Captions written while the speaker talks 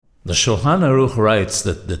The Shulchan Aruch writes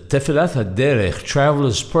that the Tefillath HaDerekh,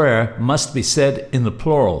 traveler's prayer, must be said in the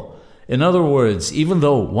plural. In other words, even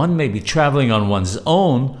though one may be traveling on one's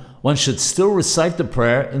own, one should still recite the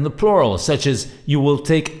prayer in the plural, such as, "You will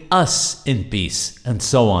take us in peace," and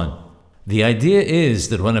so on. The idea is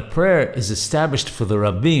that when a prayer is established for the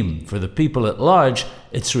Rabbim, for the people at large,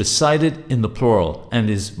 it's recited in the plural and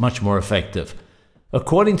is much more effective.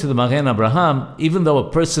 According to the Magen Abraham, even though a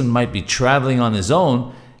person might be traveling on his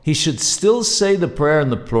own, he should still say the prayer in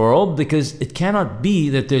the plural because it cannot be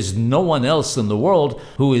that there's no one else in the world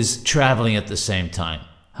who is traveling at the same time.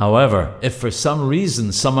 However, if for some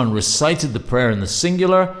reason someone recited the prayer in the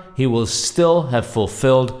singular, he will still have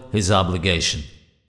fulfilled his obligation.